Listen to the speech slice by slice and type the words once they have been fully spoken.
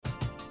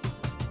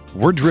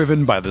We're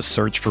driven by the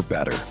search for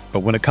better. But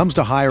when it comes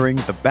to hiring,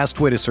 the best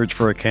way to search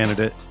for a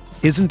candidate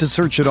isn't to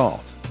search at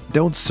all.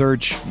 Don't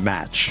search,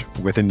 match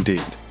with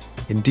Indeed.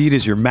 Indeed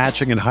is your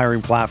matching and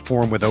hiring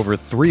platform with over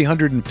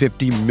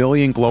 350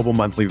 million global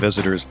monthly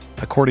visitors,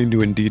 according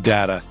to Indeed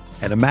data,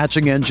 and a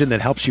matching engine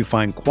that helps you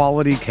find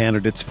quality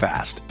candidates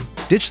fast.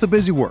 Ditch the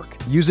busy work.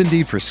 Use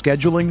Indeed for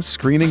scheduling,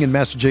 screening, and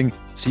messaging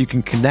so you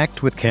can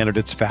connect with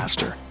candidates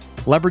faster.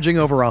 Leveraging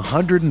over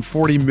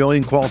 140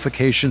 million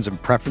qualifications and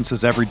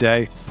preferences every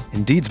day,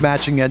 Indeed's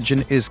matching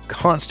engine is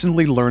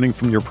constantly learning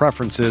from your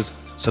preferences,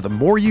 so the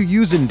more you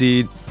use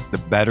Indeed, the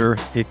better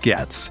it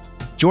gets.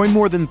 Join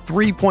more than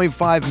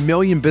 3.5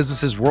 million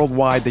businesses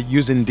worldwide that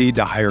use Indeed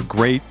to hire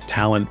great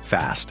talent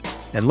fast.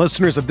 And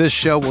listeners of this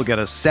show will get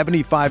a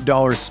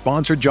 $75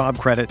 sponsored job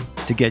credit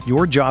to get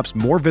your jobs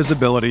more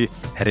visibility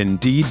at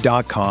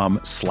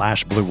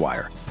Indeed.com/Blue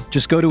Wire.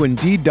 Just go to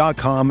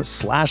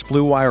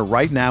Indeed.com/Blue Wire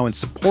right now and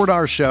support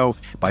our show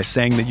by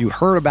saying that you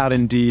heard about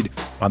Indeed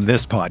on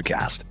this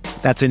podcast.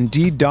 That's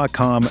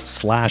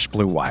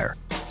Indeed.com/Blue Wire.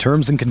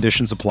 Terms and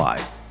conditions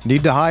apply.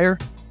 Need to hire?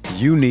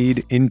 You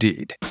need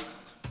Indeed.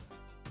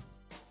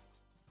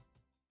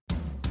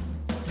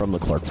 From the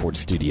Clark Ford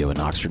Studio in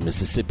Oxford,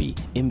 Mississippi,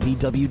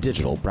 MVW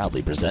Digital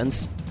proudly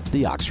presents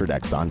the Oxford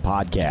Exxon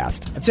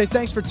Podcast. I'd say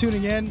thanks for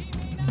tuning in,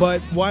 but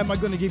why am I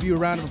going to give you a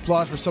round of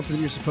applause for something that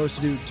you're supposed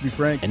to do, to be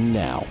frank? And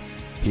now,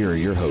 here are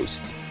your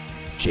hosts,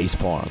 Chase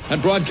Parham.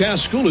 And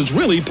broadcast school has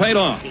really paid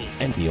off.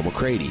 And Neil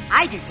McCready.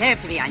 I deserve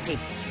to be on TV.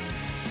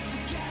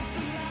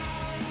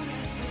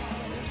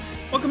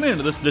 Welcome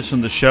into this edition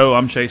of the show.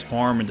 I'm Chase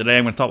Parham, and today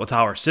I'm going to talk with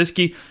Tyler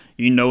Siskey.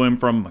 You know him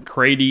from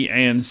McCready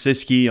and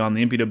Siskey on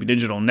the MPW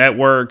Digital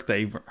Network.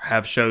 They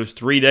have shows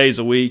 3 days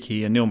a week.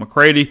 He and Neil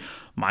McCready,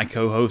 my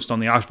co-host on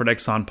the Oxford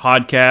Exxon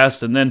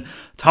podcast. And then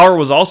Tyler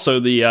was also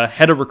the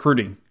head of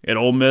recruiting at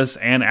Ole Miss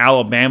and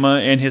Alabama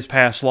in his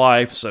past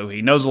life. So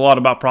he knows a lot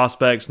about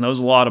prospects, knows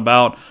a lot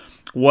about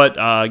what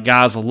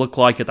guys look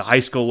like at the high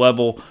school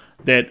level,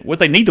 what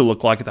they need to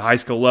look like at the high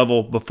school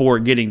level before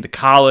getting to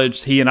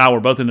college. He and I were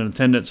both in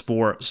attendance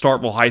for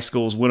Starkville High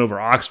School's win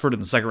over Oxford in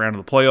the second round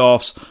of the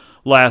playoffs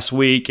last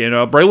week. And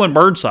Braylon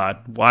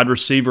Burnside, wide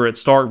receiver at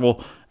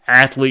Starkville,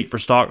 athlete for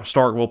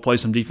Starkville,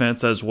 plays some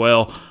defense as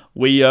well.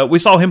 We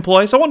saw him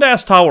play, so I wanted to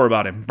ask Tyler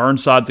about him.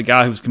 Burnside's a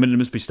guy who's committed to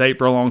Mississippi State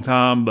for a long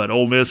time, but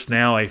Ole Miss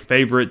now a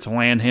favorite to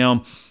land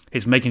him.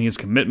 He's making his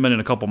commitment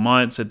in a couple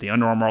months at the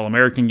Under Armour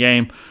All-American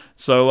game.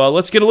 So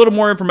let's get a little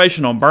more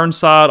information on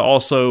Burnside.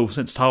 Also,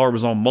 since Tyler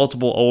was on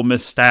multiple Ole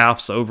Miss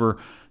staffs over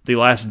the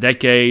last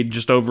decade,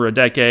 just over a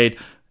decade,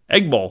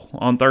 Egg Bowl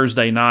on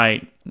Thursday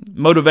night.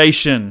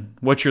 Motivation,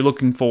 what you're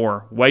looking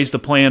for, ways to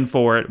plan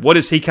for it. What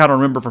does he kind of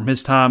remember from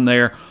his time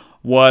there?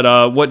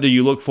 What do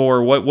you look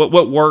for?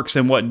 What works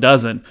and what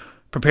doesn't?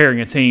 Preparing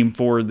a team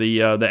for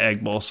the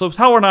Egg Bowl. So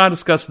Tyler and I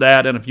discussed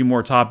that and a few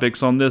more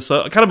topics on this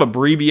kind of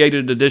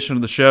abbreviated edition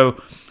of the show. We're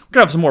going to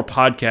have some more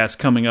podcasts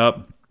coming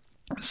up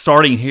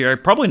starting here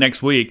probably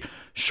next week.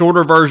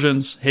 Shorter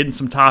versions, hitting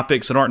some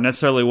topics that aren't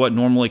necessarily what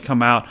normally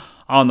come out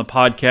on the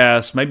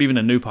podcast, maybe even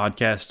a new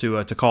podcast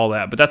to call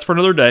that. But that's for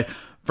another day.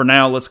 For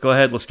now, let's go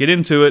ahead. Let's get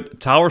into it.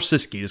 Tyler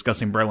Siskey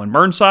discussing Braylon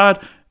Burnside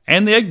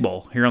and the Egg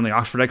Bowl here on the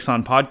Oxford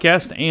Exxon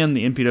podcast and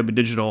the MPW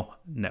Digital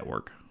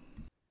Network.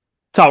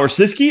 Tyler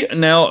Siskey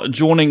now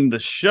joining the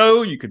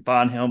show. You can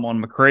find him on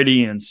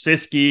McCready and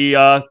Siskey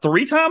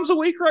 3 times a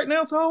week right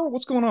now. Tyler,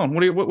 what's going on?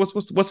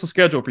 What's the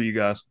schedule for you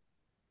guys?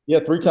 Yeah,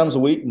 3 times a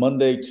week,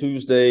 Monday,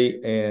 Tuesday,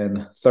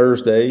 and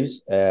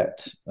Thursdays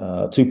at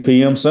 2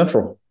 p.m.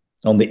 Central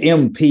on the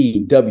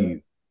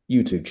MPW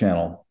YouTube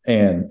channel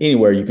and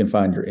anywhere you can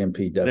find your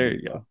MPW. There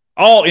you go.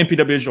 All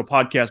MPW Digital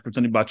podcasts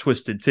presented by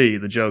Twisted Tea,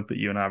 the joke that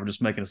you and I were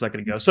just making a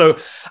second ago. So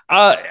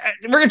we're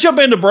going to jump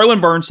into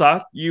Braylon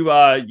Burnside.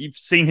 You've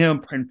seen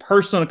him in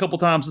person a couple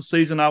times this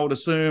season, I would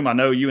assume. I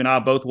know you and I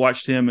both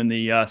watched him in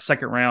the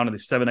second round of the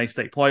 7A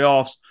state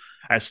playoffs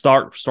as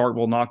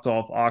Starkville knocked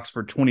off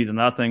Oxford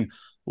 20-0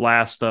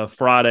 last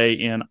Friday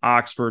in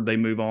Oxford. They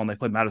move on. They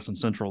play Madison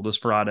Central this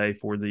Friday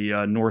for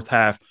the North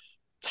Half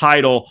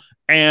title.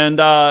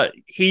 And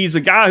he's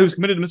a guy who's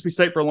committed to Mississippi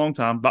State for a long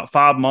time, about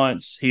 5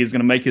 months. He is going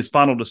to make his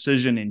final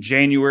decision in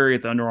January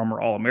at the Under Armour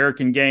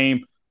All-American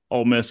game.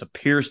 Ole Miss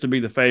appears to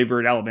be the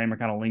favorite. Alabama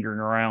kind of lingering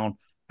around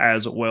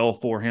as well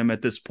for him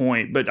at this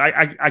point. But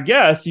I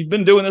guess you've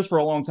been doing this for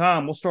a long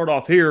time. We'll start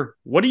off here.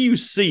 What do you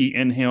see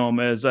in him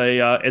as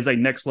a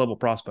next level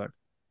prospect?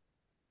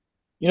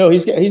 You know,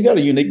 he's got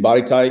a unique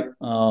body type.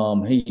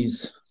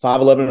 He's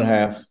 5'11 and a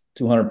half,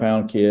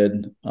 200-pound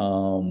kid,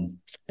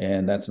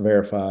 and that's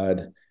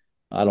verified.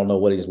 I don't know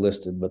what he's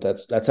listed, but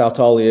that's how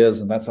tall he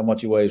is, and that's how much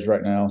he weighs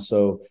right now.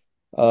 So,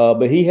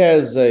 but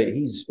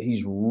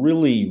he's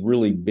really,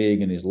 really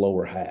big in his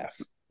lower half.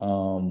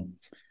 You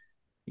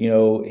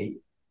know,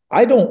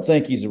 I don't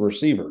think he's a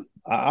receiver.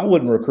 I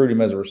wouldn't recruit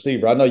him as a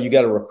receiver. I know you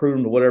got to recruit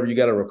him to whatever you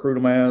got to recruit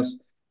him as.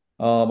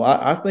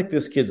 I think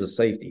this kid's a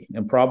safety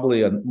and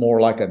probably more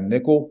like a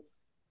nickel.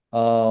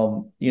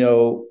 You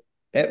know,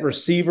 at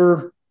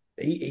receiver,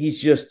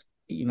 he's just,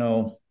 you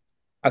know,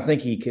 I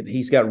think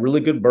he's got really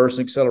good burst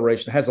and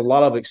acceleration, has a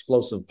lot of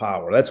explosive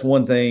power. That's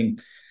one thing.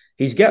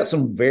 He's got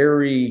some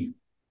very,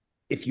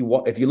 if you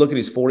look at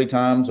his 40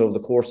 times over the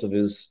course of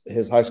his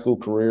high school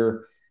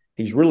career,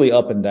 he's really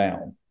up and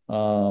down.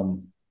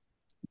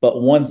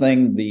 But one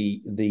thing,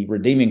 the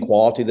redeeming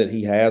quality that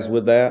he has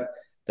with that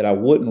I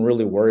wouldn't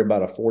really worry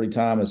about a 40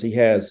 time is he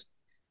has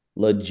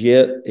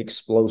legit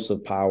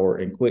explosive power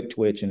and quick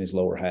twitch in his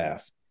lower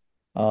half.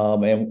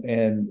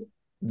 And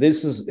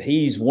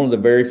he's one of the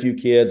very few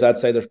kids. I'd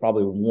say there's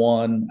probably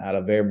one out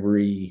of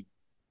every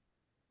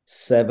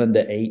 7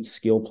 to 8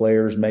 skill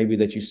players, maybe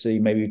that you see,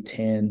 maybe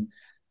 10,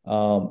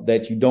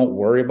 that you don't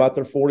worry about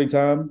their 40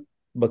 time,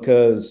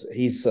 because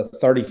he's a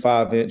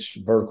 35-inch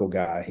vertical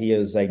guy. He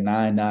is a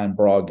 9'9"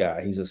 broad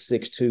guy. He's a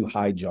 6'2"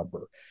 high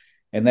jumper.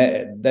 And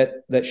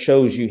that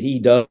shows you he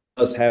does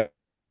have to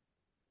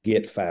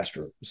get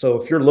faster.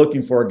 So if you're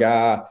looking for a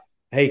guy,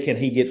 hey, can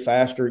he get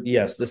faster?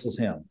 Yes, this is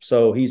him.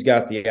 So he's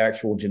got the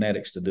actual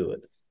genetics to do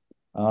it.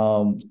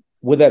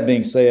 With that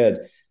being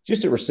said,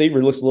 just at receiver,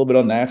 he looks a little bit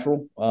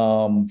unnatural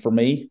for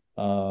me.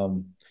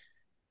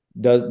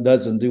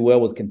 Doesn't do well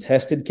with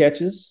contested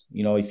catches.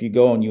 If you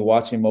go and you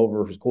watch him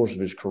over the course of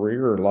his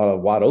career, a lot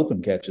of wide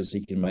open catches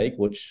he can make,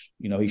 which,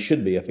 he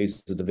should be if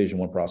he's a Division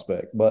I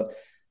prospect. But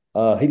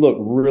he looked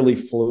really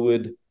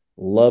fluid.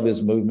 Love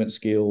his movement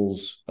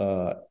skills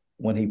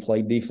when he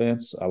played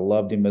defense. I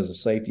loved him as a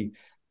safety.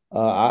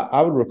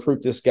 I would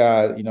recruit this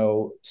guy,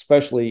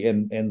 especially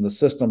in the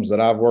systems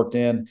that I've worked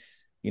in,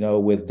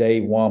 with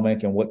Dave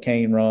Womack and what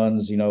Kane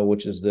runs,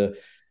 which is the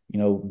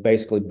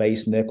basically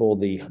base nickel,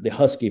 the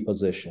Husky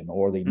position,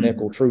 or the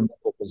true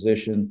nickel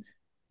position.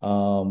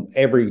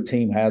 Every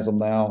team has them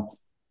now.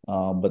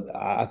 But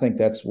I think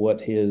that's where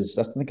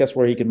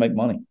he can make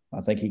money.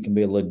 I think he can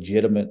be a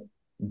legitimate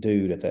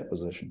dude at that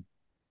position.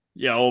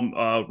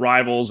 Yeah,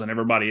 Rivals and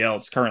everybody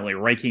else currently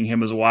ranking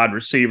him as a wide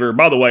receiver.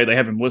 By the way, they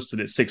have him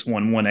listed at 6'1",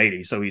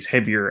 180, so he's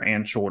heavier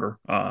and shorter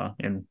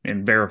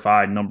in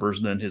verified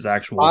numbers than his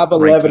actual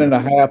 5'11" and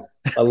a half.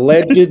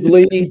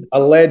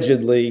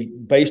 Allegedly,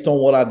 based on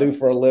what I do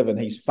for a living,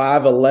 he's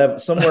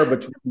 5'11", somewhere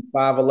between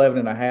 5'11"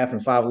 and a half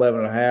and 5'11"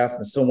 and a half,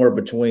 and somewhere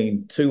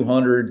between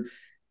 200.0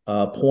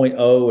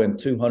 and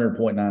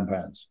 200.9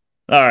 pounds.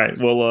 All right,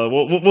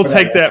 we'll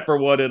take that for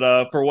what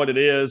it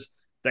is.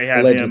 They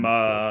have him.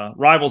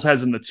 Rivals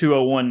has him the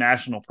 201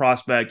 national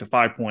prospect, a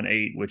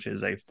 5.8, which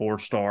is a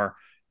 4-star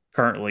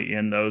currently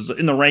in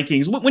the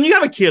rankings. When you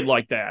have a kid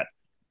like that,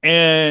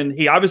 and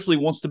he obviously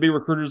wants to be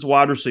recruited as a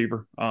wide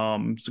receiver,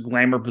 it's a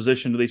glamour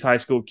position to these high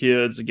school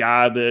kids. A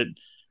guy that,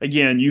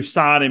 again, you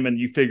sign him and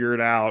you figure it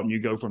out, and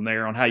you go from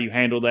there on how you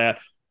handle that.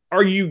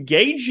 Are you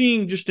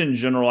gauging just in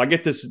general? I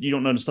get this. You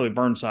don't know necessarily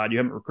Burnside. You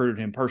haven't recruited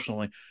him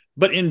personally.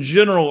 But in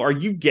general, are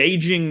you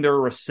gauging their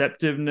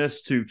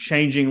receptiveness to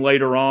changing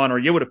later on? Are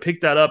you able to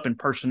pick that up in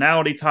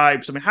personality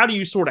types? I mean, how do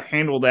you sort of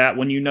handle that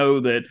when you know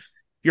that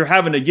you're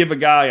having to give a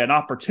guy an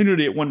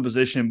opportunity at one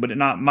position, but it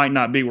might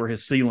not be where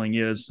his ceiling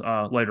is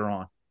later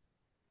on?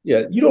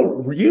 Yeah,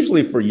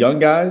 usually for young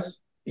guys,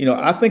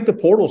 I think the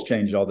portal's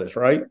changed all this,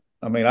 right?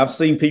 I mean, I've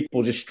seen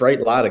people just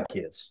straight lie to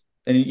kids.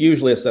 And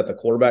usually it's at the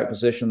quarterback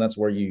position. That's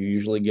where you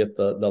usually get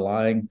the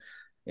lying.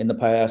 In the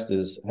past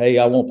is, hey,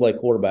 I won't play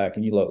quarterback.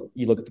 And you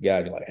look at the guy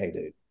and you're like,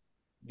 hey,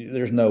 dude,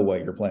 there's no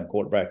way you're playing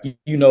quarterback.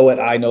 You know it.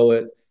 I know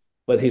it.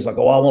 But he's like,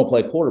 oh, I want to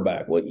play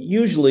quarterback. Well,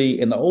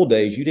 usually in the old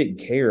days, you didn't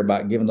care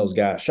about giving those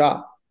guys a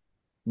shot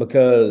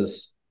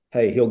because,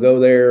 hey, he'll go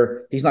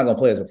there. He's not going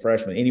to play as a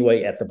freshman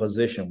anyway at the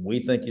position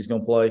we think he's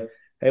going to play.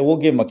 Hey, we'll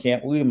give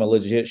him a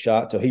legit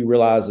shot till he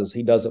realizes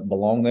he doesn't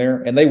belong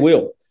there. And they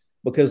will.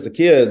 Because the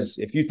kids,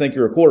 if you think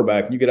you're a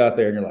quarterback and you get out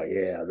there and you're like,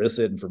 yeah, this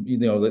isn't for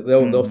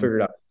they'll figure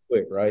it out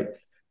quick, right?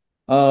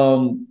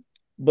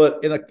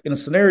 But in a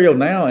scenario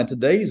now in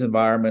today's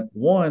environment,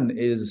 one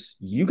is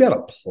you got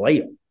to play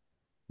them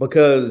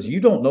because you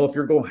don't know if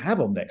you're going to have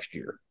them next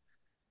year.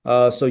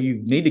 So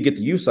you need to get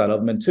the use out of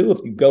them. And two, if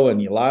you go and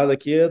you lie to the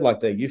kid like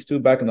they used to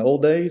back in the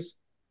old days,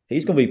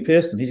 he's going to be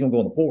pissed and he's going to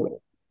go in the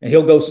portal. And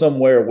he'll go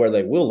somewhere where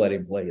they will let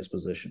him play his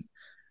position.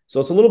 So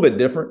it's a little bit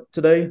different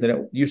today than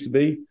it used to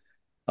be.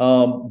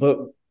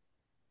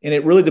 And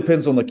it really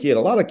depends on the kid.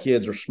 A lot of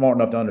kids are smart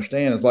enough to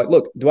understand. It's like,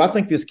 look, do I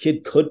think this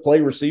kid could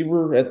play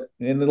receiver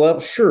in the level?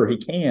 Sure, he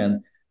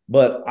can.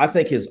 But I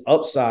think his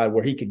upside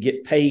where he could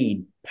get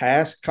paid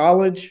past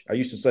college, I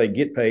used to say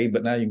get paid,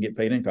 but now you can get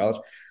paid in college.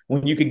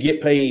 When you could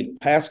get paid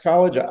past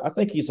college, I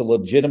think he's a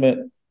legitimate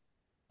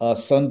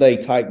Sunday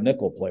type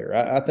nickel player.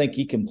 I think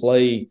he can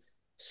play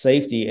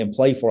safety and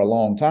play for a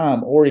long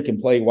time, or he can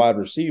play wide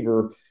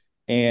receiver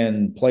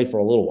and play for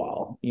a little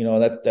while.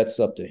 That's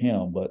up to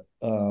him. But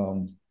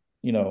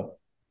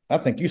I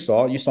think you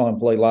saw him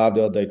play live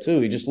the other day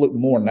too. He just looked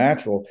more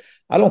natural.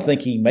 I don't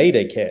think he made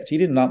a catch. He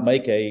did not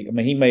make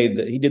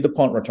he did the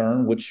punt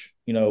return, which,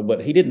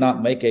 but he did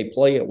not make a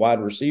play at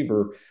wide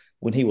receiver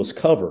when he was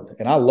covered.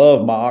 And I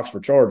love my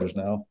Oxford Chargers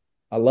now.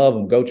 I love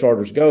them. Go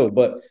Chargers, go.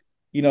 But,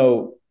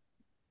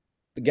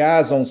 the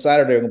guys on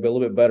Saturday are going to be a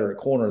little bit better at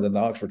corner than the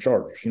Oxford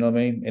Chargers. You know what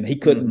I mean? And he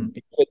couldn't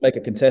make a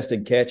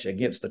contested catch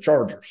against the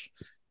Chargers.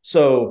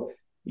 So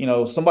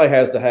somebody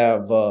has to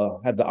have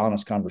the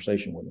honest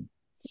conversation with him.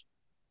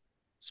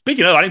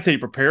 Speaking of, I didn't say you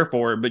prepare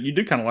for it, but you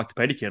do kind of like to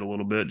pay the kid a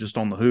little bit just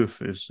on the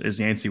hoof, as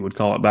Yancey would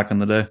call it back in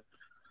the day.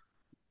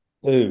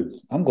 Dude,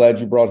 I'm glad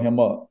you brought him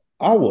up.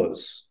 I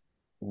was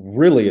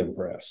really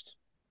impressed,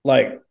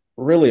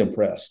 really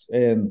impressed.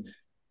 And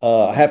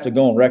I have to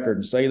go on record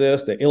and say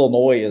this, that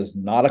Illinois is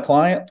not a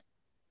client.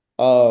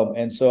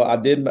 And so I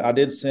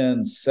did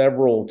send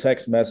several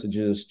text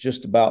messages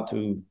just about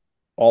to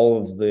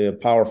all of the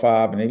Power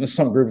Five and even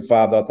some Group of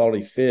Five that I thought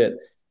he fit.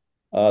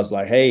 I was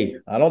like, hey,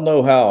 I don't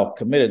know how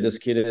committed this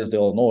kid is to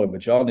Illinois,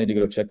 but y'all need to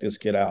go check this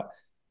kid out.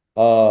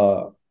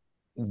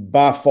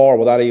 By far,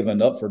 without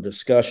even up for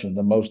discussion,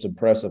 the most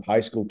impressive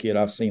high school kid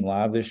I've seen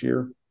live this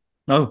year.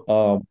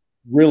 Oh,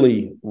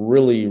 really,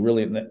 really,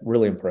 really,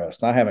 really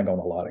impressed. I haven't gone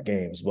to a lot of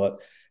games, but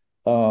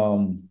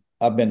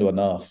I've been to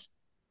enough.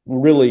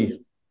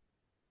 Really,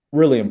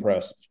 really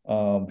impressive.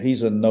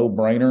 He's a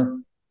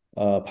no-brainer,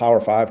 Power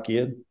Five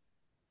kid.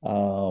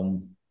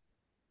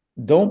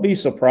 Don't be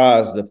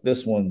surprised if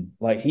this one,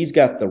 he's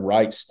got the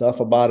right stuff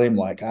about him.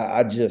 I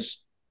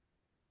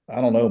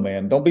don't know,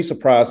 man. Don't be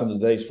surprised in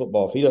today's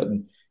football. If he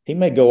doesn't, he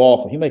may go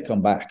off and he may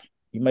come back.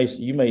 You may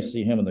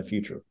see him in the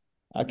future.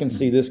 I can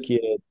see this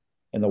kid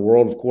in the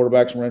world of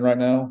quarterbacks we're in right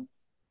now.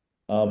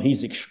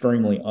 He's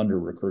extremely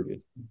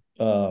under-recruited.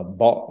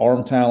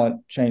 Arm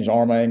talent, changed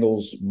arm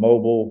angles,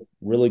 mobile,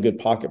 really good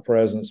pocket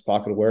presence,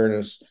 pocket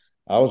awareness.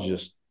 I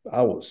was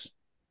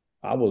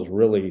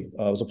really it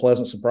was a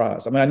pleasant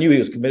surprise. I mean, I knew he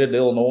was committed to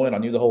Illinois and I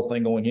knew the whole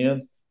thing going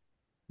in,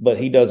 but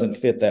he doesn't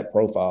fit that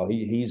profile.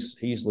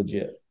 He's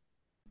legit.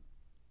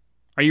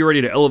 Are you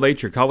ready to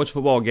elevate your college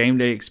football game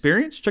day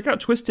experience? Check out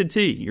Twisted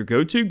Tea, your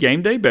go-to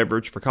game day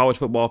beverage for college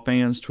football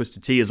fans.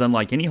 Twisted Tea is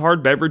unlike any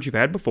hard beverage you've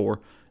had before.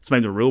 It's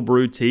made with real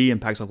brewed tea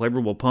and packs a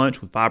flavorful punch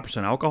with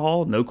 5%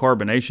 alcohol, no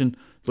carbonation,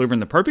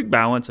 delivering the perfect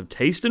balance of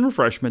taste and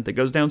refreshment that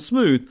goes down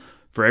smooth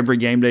for every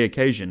game day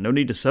occasion. No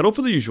need to settle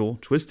for the usual.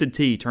 Twisted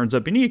Tea turns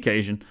up any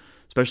occasion,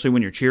 especially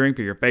when you're cheering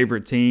for your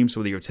favorite team. So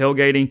whether you're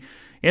tailgating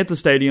at the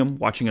stadium,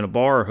 watching at a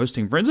bar, or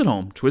hosting friends at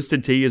home,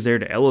 Twisted Tea is there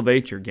to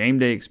elevate your game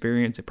day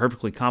experience. It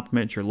perfectly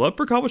complements your love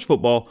for college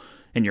football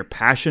and your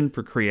passion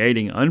for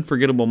creating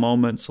unforgettable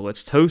moments. So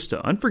let's toast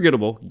to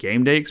unforgettable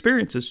game day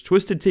experiences.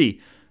 Twisted Tea,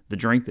 the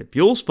drink that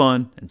fuels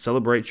fun and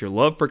celebrates your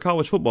love for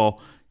college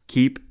football.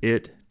 Keep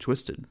it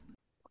twisted.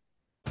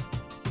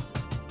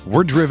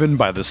 We're driven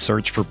by the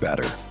search for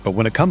better. But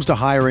when it comes to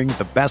hiring,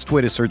 the best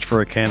way to search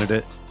for a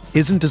candidate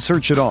isn't to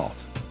search at all.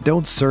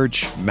 Don't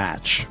search,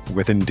 match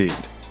with Indeed.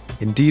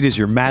 Indeed is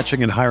your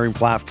matching and hiring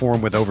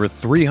platform with over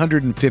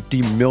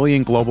 350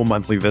 million global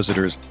monthly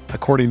visitors,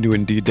 according to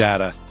Indeed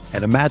data,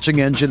 and a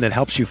matching engine that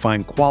helps you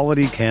find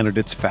quality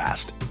candidates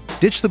fast.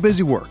 Ditch the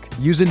busy work.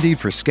 Use Indeed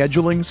for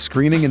scheduling,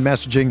 screening, and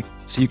messaging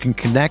so you can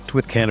connect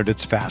with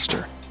candidates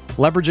faster.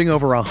 Leveraging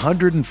over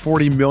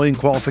 140 million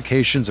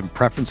qualifications and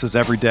preferences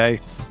every day,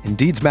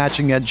 Indeed's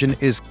matching engine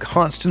is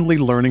constantly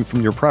learning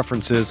from your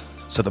preferences,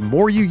 so the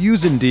more you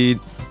use Indeed,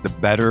 the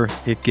better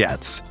it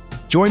gets.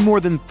 Join more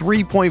than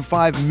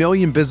 3.5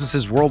 million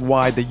businesses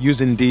worldwide that use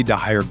Indeed to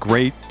hire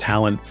great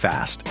talent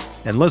fast.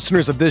 And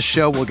listeners of this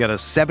show will get a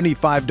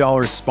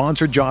 $75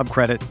 sponsored job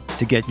credit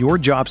to get your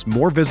jobs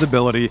more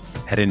visibility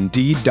at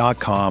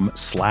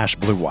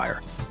Indeed.com/Blue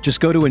Wire. Just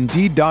go to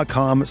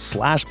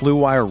Indeed.com/Blue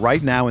Wire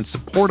right now and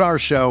support our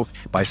show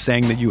by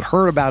saying that you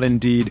heard about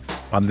Indeed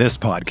on this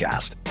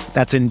podcast.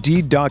 That's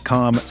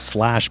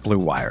Indeed.com/Blue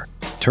Wire.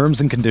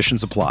 Terms and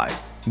conditions apply.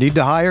 Need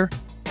to hire?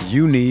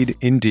 You need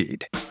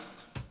Indeed.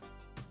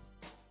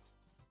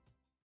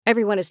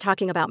 Everyone is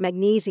talking about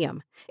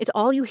magnesium. It's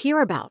all you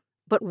hear about.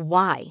 But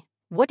why?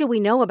 What do we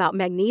know about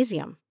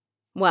magnesium?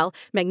 Well,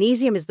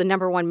 magnesium is the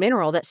number one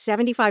mineral that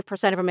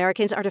 75% of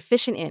Americans are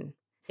deficient in.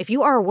 If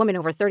you are a woman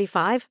over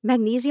 35,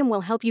 magnesium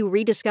will help you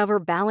rediscover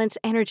balance,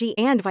 energy,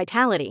 and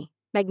vitality.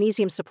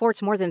 Magnesium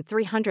supports more than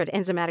 300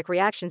 enzymatic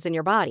reactions in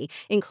your body,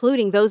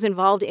 including those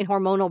involved in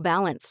hormonal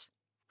balance.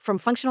 From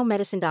functional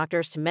medicine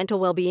doctors to mental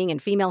well-being and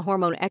female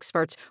hormone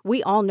experts,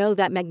 we all know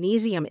that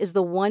magnesium is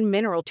the one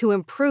mineral to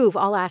improve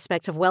all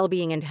aspects of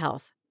well-being and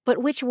health. But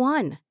which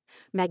one?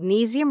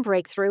 Magnesium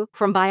Breakthrough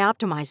from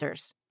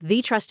Bioptimizers,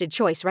 the trusted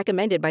choice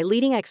recommended by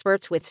leading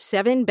experts with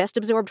 7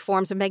 best-absorbed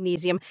forms of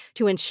magnesium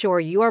to ensure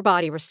your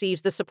body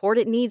receives the support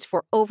it needs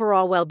for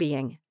overall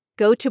well-being.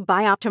 Go to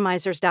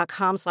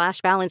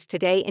bioptimizers.com/balance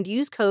today and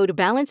use code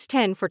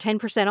BALANCE10 for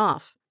 10%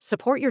 off.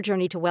 Support your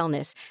journey to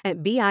wellness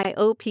at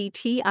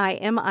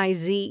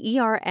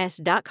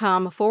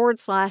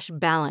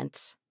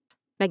bioptimizers.com/balance.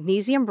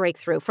 Magnesium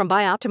Breakthrough from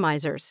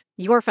Bioptimizers,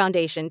 your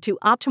foundation to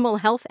optimal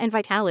health and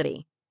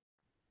vitality.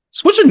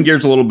 Switching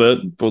gears a little bit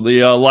for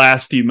the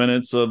last few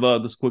minutes of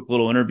this quick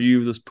little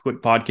interview, this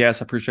quick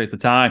podcast, I appreciate the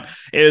time,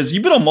 is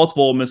you've been on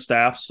multiple Ole Miss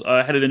staffs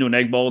headed into an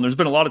Egg Bowl, and there's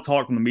been a lot of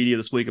talk from the media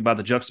this week about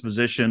the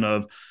juxtaposition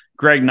of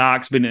Greg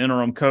Knox being an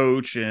interim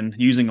coach and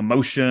using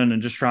emotion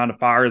and just trying to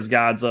fire his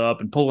guys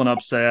up and pull an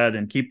upset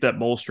and keep that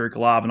bowl streak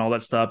alive and all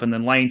that stuff, and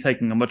then Lane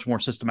taking a much more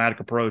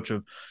systematic approach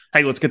of,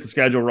 hey, let's get the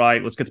schedule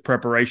right, let's get the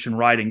preparation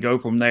right and go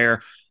from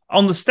there.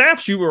 On the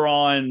staffs you were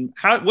on,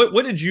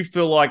 what did you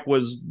feel like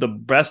was the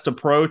best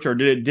approach, or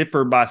did it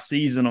differ by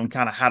season on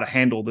kind of how to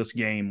handle this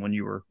game when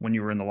you were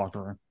in the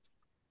locker room?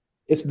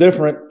 It's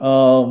different.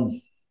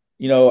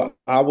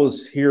 I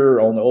was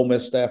here on the Ole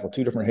Miss staff with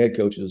two different head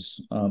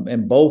coaches,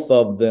 and both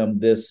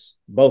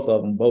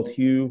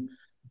Hugh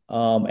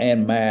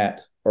and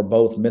Matt are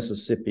both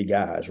Mississippi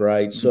guys,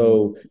 right? Mm-hmm.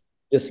 So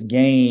this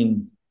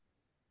game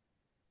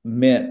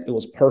it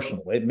was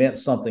personal. It meant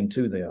something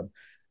to them.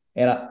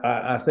 And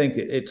I think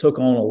it took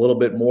on a little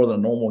bit more than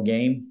a normal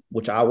game,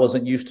 which I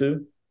wasn't used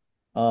to.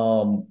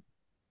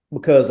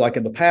 Because like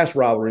in the past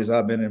rivalries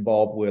I've been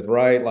involved with,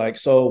 right? Like,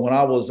 so when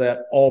I was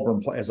at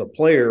Auburn as a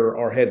player,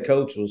 our head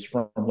coach was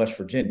from West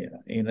Virginia,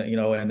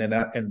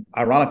 and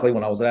ironically,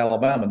 when I was at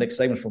Alabama, Nick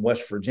Saban's from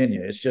West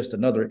Virginia. It's just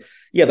another,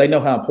 they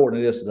know how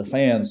important it is to the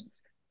fans,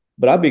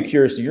 but I'd be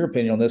curious in your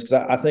opinion on this,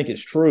 because I think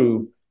it's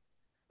true.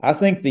 I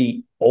think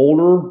the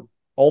older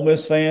Ole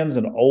Miss fans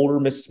and older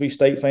Mississippi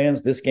State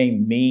fans, this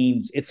game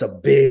means it's a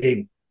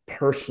big,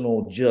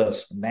 personal,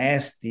 just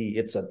nasty.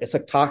 It's a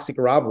toxic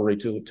rivalry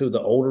to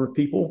the older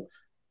people.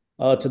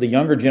 To the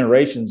younger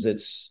generations,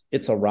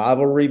 it's a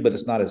rivalry, but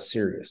it's not as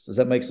serious. Does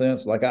that make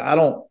sense? Like I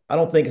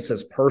don't think it's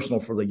as personal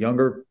for the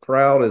younger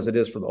crowd as it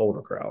is for the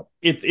older crowd.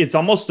 It's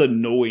almost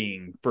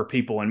annoying for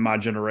people in my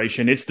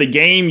generation. It's the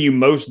game you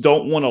most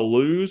don't want to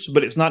lose,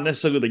 but it's not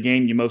necessarily the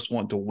game you most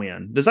want to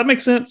win. Does that make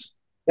sense?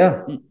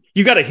 Yeah.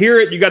 You got to hear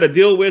it. You got to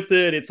deal with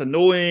it. It's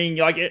annoying.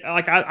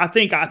 I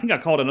think I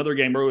called another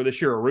game earlier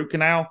this year a root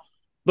canal.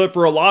 But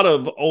for a lot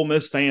of Ole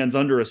Miss fans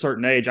under a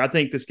certain age, I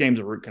think this game's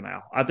a root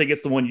canal. I think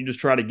it's the one you just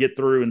try to get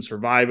through and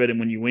survive it. And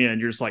when you win,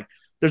 you're just like,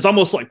 there's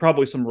almost like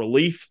probably some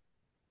relief,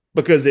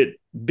 because it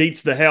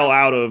beats the hell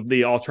out of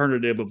the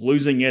alternative of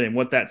losing it and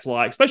what that's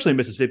like, especially in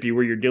Mississippi,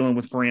 where you're dealing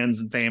with friends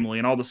and family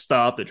and all the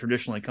stuff that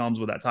traditionally comes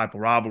with that type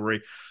of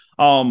rivalry.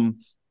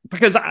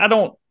 Because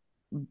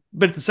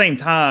but at the same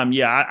time,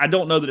 I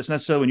don't know that it's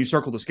necessarily when you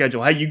circle the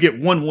schedule, hey, you get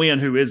one win,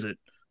 who is it?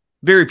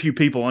 Very few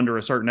people under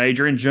a certain age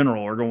or in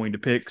general are going to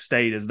pick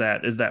State as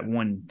that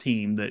one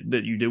team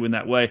that you do in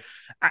that way.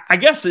 I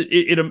guess it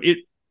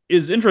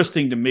is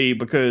interesting to me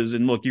because,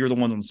 and look, you're the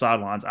one on the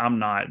sidelines, I'm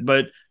not,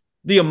 but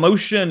the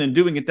emotion and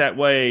doing it that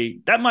way,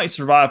 that might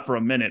survive for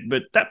a minute,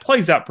 but that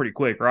plays out pretty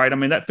quick, right? I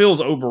mean, that feels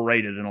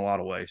overrated in a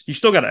lot of ways. You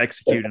still got to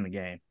execute in the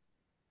game.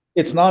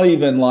 It's not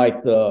even like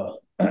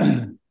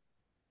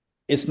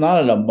it's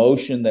not an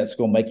emotion that's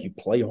going to make you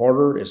play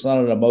harder. It's not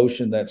an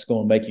emotion that's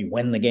going to make you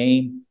win the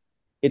game.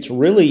 It's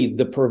really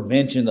the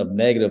prevention of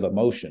negative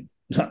emotion.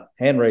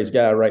 Hand raised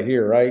guy right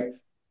here, right?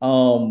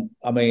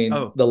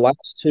 The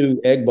last two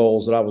Egg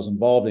Bowls that I was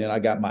involved in, I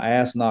got my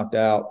ass knocked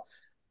out.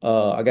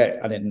 I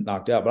didn't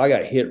knocked out, but I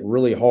got hit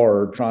really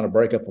hard trying to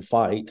break up a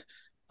fight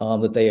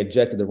that they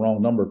ejected the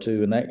wrong number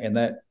to in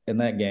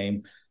that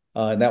game.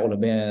 And that would have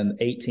been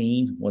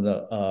 18 when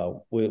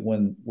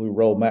we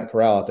rolled Matt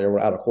Corral out there. We're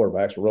out of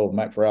quarterbacks. We rolled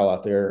Matt Corral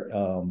out there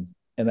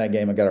in that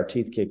game and got our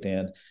teeth kicked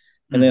in.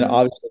 And then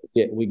obviously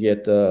we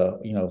get there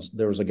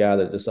was a guy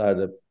that decided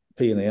to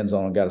pee in the end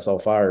zone and got us all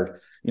fired.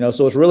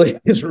 So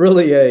it's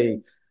really a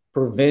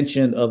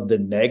prevention of the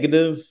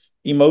negative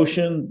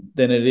emotion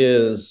than it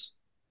is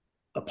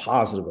a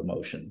positive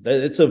emotion.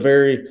 It's a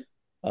very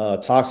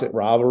toxic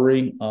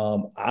rivalry.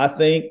 I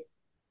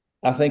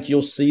think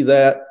you'll see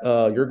that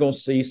you're going to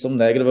see some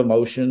negative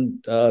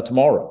emotion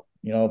tomorrow,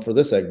 for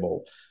this Egg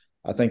Bowl.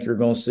 I think you're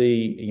going to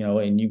see,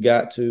 and you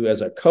got to, as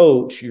a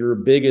coach, your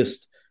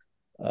biggest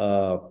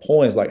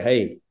point is like,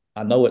 hey,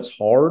 I know it's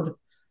hard,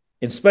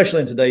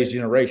 especially in today's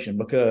generation,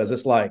 because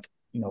it's like,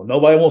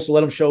 nobody wants to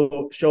let them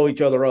show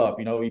each other up.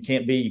 You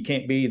can't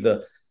be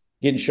the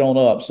getting shown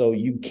up. So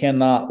you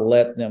cannot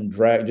let them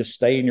drag, just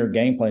stay in your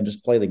game plan,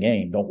 just play the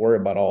game. Don't worry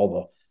about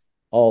all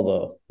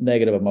the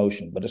negative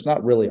emotion, but it's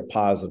not really a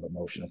positive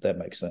emotion, if that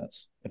makes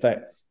sense. In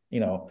fact,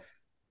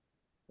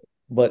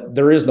 but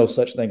there is no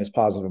such thing as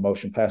positive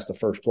emotion past the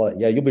first play.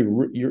 Yeah, you're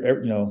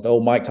the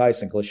old Mike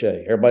Tyson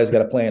cliche. Everybody's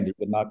got a plan to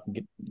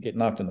get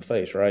knocked in the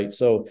face, right?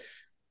 So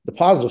the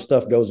positive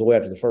stuff goes away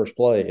after the first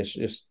play. It's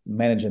just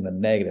managing the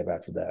negative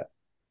after that.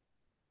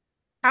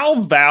 How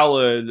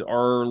valid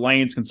are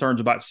Lane's concerns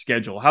about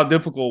schedule? How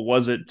difficult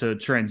was it to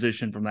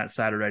transition from that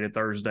Saturday to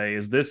Thursday?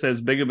 Is this as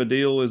big of a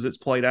deal as it's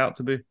played out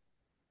to be?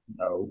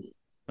 No.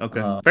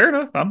 Okay, fair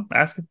enough. I'm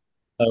asking.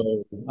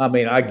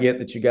 I get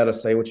that you got to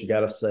say what you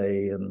got to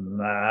say,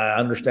 and I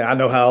understand. I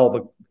know how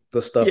all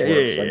the stuff works.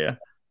 Yeah.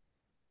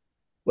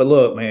 But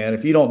look, man,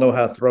 if you don't know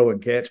how to throw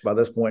and catch by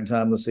this point in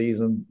time of the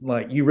season,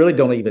 like, you really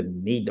don't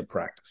even need to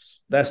practice.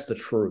 That's the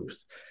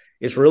truth.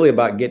 It's really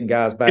about getting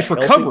guys back. It's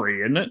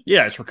recovery, isn't it?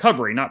 Yeah, it's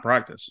recovery, not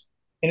practice.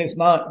 And it's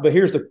not, but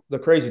here's the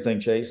crazy thing,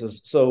 Chase,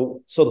 is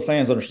so the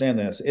fans understand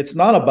this. It's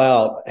not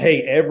about,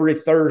 hey, every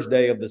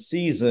Thursday of the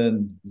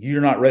season,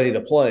 you're not ready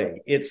to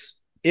play.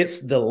 It's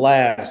the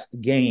last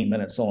game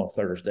and it's on a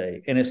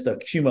Thursday. And it's the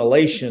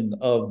accumulation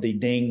of the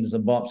dings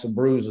and bumps and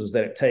bruises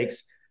that it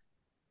takes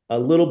a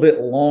little bit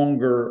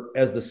longer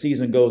as the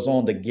season goes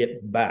on to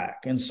get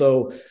back. And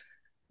so,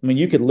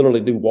 you could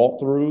literally do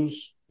walkthroughs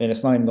and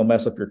it's not even going to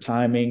mess up your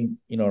timing,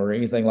 or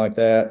anything like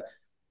that.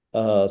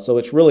 So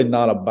it's really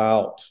not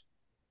about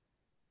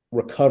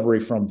recovery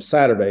from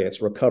Saturday.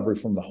 It's recovery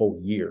from the whole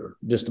year,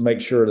 just to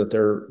make sure that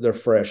they're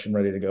fresh and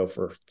ready to go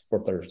for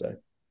Thursday.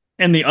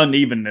 And the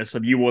unevenness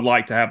of you would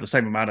like to have the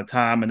same amount of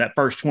time, and that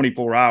first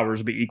 24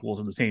 hours be equal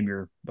to the team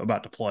you're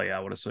about to play, I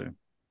would assume.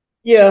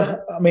 Yeah,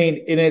 I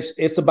mean, and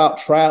it's about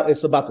travel.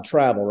 It's about the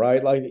travel,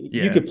 right? Like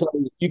Yeah.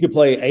 you could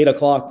play 8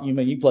 o'clock.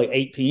 You play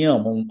 8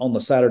 p.m. on the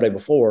Saturday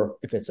before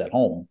if it's at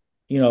home.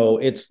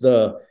 It's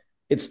the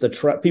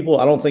people.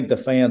 I don't think the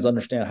fans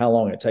understand how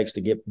long it takes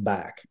to get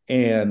back.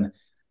 And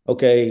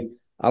okay,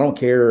 I don't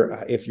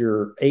care if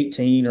you're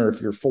 18 or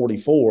if you're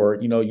 44.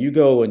 You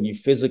go and you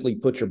physically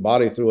put your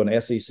body through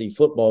an SEC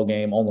football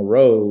game on the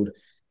road,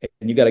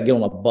 and you got to get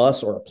on a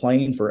bus or a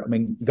plane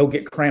go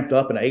get cramped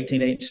up in an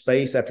 18-inch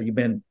space after you've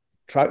been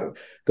try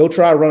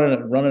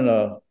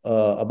running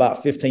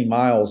about 15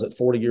 miles at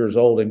 40 years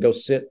old, and go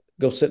sit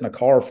in a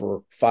car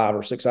for 5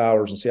 or 6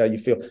 hours and see how you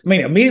feel. I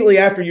mean, immediately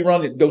after you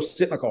run it, go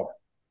sit in a car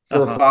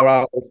for 5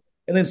 hours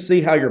and then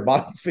see how your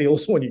body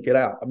feels when you get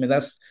out. I mean,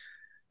 that's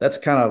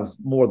kind of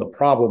more the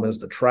problem is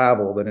the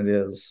travel than it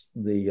is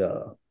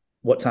the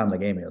what time the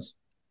game is.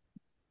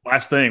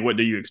 Last thing, what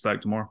do you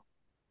expect tomorrow?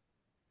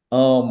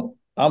 I'm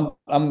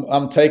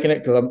taking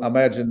it because I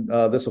imagine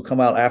this will come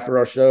out after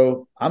our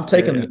show. I'm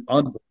taking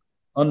the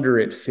under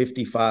at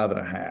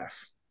 55.5.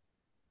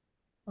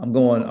 I'm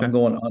going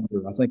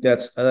under. I think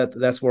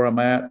that's where I'm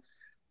at.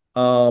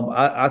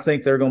 I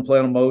think they're going to play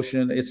on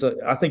emotion.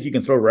 I think you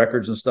can throw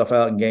records and stuff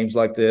out in games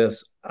like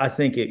this. I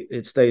think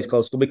it stays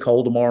close. It's going to be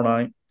cold tomorrow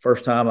night.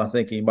 First time I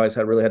think anybody's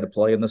really had to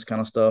play in this kind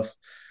of stuff.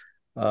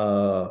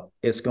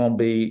 It's going to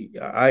be.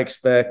 I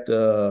expect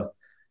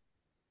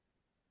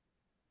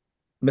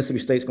Mississippi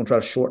State's going to try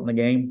to shorten the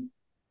game,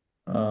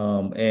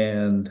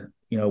 and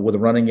with a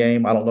running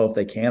game, I don't know if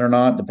they can or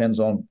not. Depends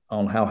on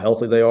how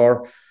healthy they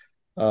are,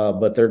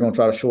 but they're going to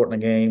try to shorten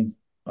the game,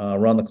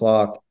 run the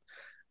clock.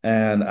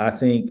 And I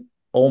think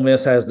Ole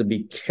Miss has to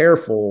be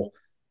careful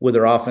with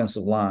their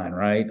offensive line,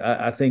 right?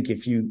 I think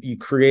if you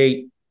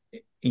create,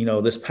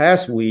 this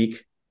past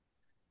week,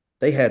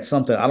 they had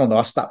something, I don't know,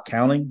 I stopped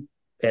counting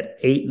at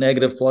 8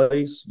 negative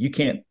plays. You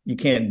can't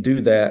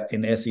do that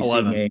in SEC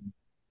 11. game.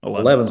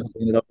 11 is what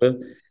they ended up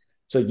with.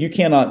 So you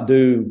cannot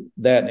do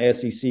that in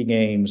SEC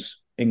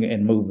games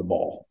and move the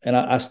ball. And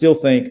I still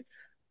think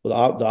with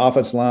the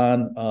offense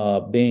line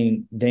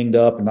being dinged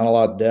up and not a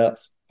lot of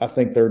depth, I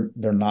think they're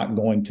not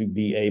going to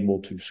be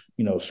able to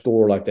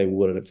score like they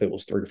would if it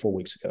was 3 or 4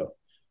 weeks ago.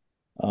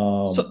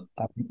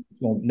 I think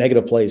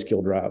negative plays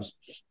kill drives.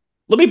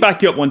 Let me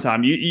back you up one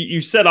time.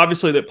 You said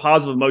obviously that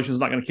positive emotion is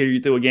not going to carry you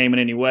through a game in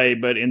any way,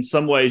 but in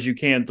some ways you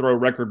can throw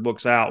record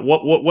books out.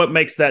 What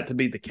makes that to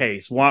be the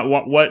case?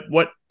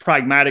 What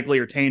pragmatically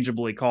or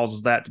tangibly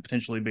causes that to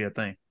potentially be a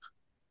thing?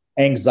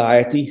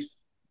 Anxiety,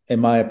 in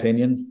my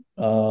opinion.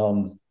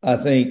 I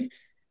think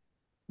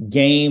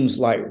games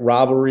like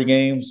rivalry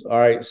games. All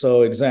right.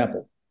 So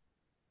example,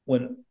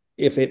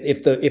 if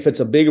it's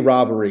a big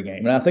rivalry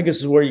game, and I think this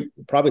is where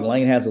probably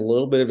Lane has a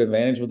little bit of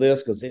advantage with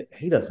this because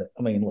he doesn't.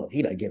 I mean, look,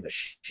 he doesn't give a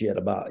shit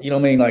about. You know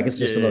what I mean? Like it's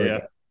just another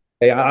game.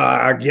 Hey,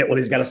 I get what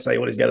he's got to say.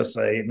 What he's got to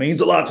say. It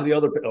means a lot to the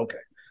other. Okay.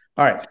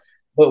 All right.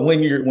 But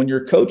when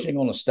you're coaching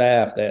on a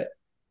staff that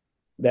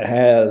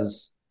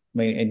has,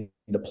 and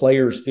the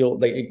players feel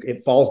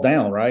it falls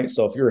down, right?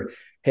 So if your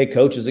head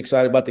coach is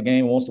excited about the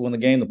game, wants to win the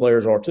game, the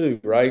players are too,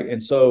 right?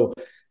 And so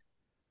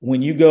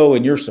when you go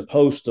and you're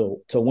supposed to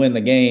win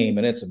the game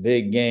and it's a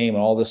big game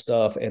and all this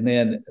stuff, and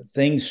then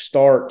things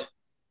start,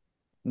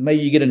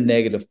 maybe you get a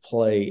negative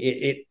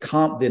play,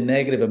 the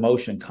negative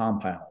emotion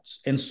compounds.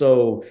 And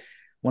so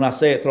when I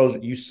say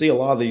you see a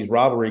lot of these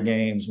rivalry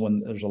games when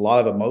there's a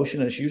lot of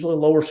emotion, it's usually a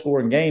lower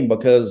scoring game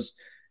because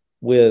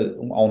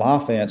on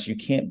offense, you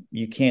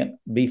can't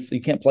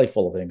play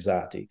full of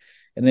anxiety.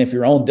 And then if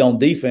you're on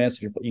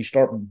defense, you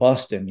start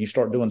busting, you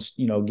start doing,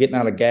 getting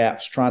out of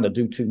gaps, trying to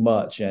do too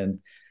much. And,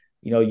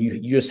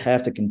 you just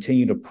have to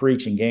continue to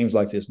preach in games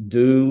like this.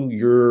 Do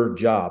your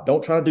job.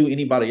 Don't try to do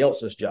anybody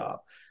else's job.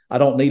 I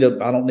don't need a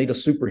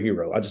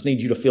superhero. I just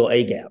need you to fill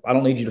a gap. I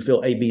don't need you to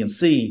fill A, B, and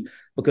C,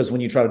 because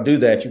when you try to do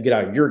that, you get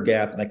out of your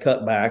gap and they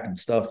cut back and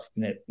stuff.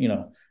 And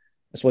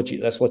that's what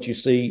you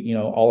see,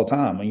 all the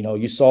time.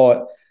 You saw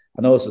it.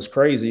 I know this is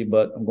crazy,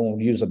 but I'm going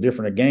to use a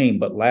different game.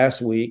 But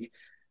last week,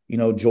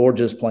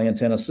 Georgia's playing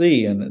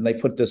Tennessee, and they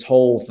put this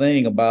whole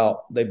thing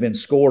about they've been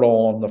scored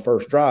on the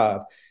first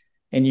drive,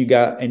 and you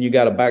got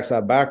a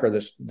backside backer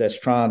that's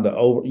trying to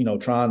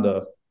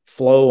overflow,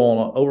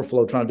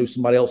 trying to do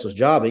somebody else's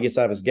job. He gets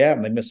out of his gap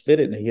and they misfit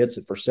it, and he hits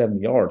it for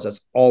 70 yards.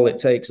 That's all it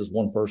takes is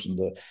one person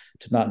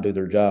to not do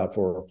their job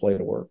for a play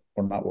to work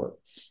or not work.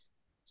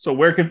 So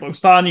where can folks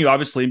find you?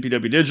 Obviously,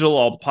 MPW Digital,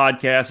 all the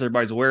podcasts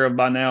everybody's aware of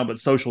by now, but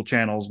social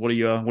channels, what do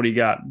you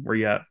got? Where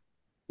you at?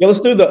 Yeah, let's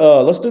do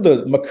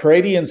the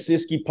McCready and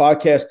Siskey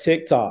podcast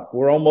TikTok.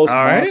 We're almost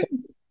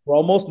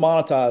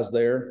monetized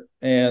there,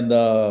 and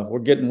we're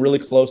getting really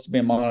close to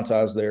being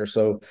monetized there.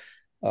 So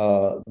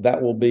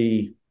that will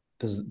be,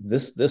 because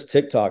this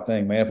TikTok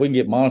thing, man, if we can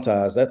get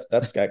monetized,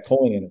 that's got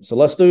coin in it. So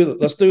let's do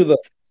the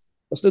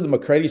Let's do the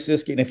McCready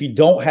Siskey. And if you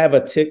don't have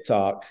a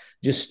TikTok,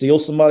 just steal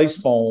somebody's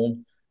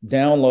phone,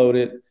 download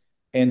it,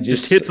 and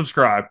just hit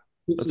subscribe.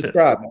 Hit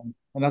subscribe, man.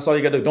 And that's all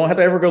you got to do. Don't have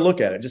to ever go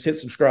look at it. Just hit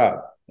subscribe,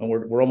 and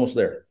we're almost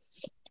there.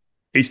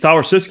 He's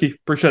Tyler Siskey.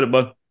 Appreciate it,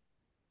 bud. All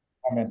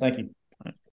right, man. Thank you.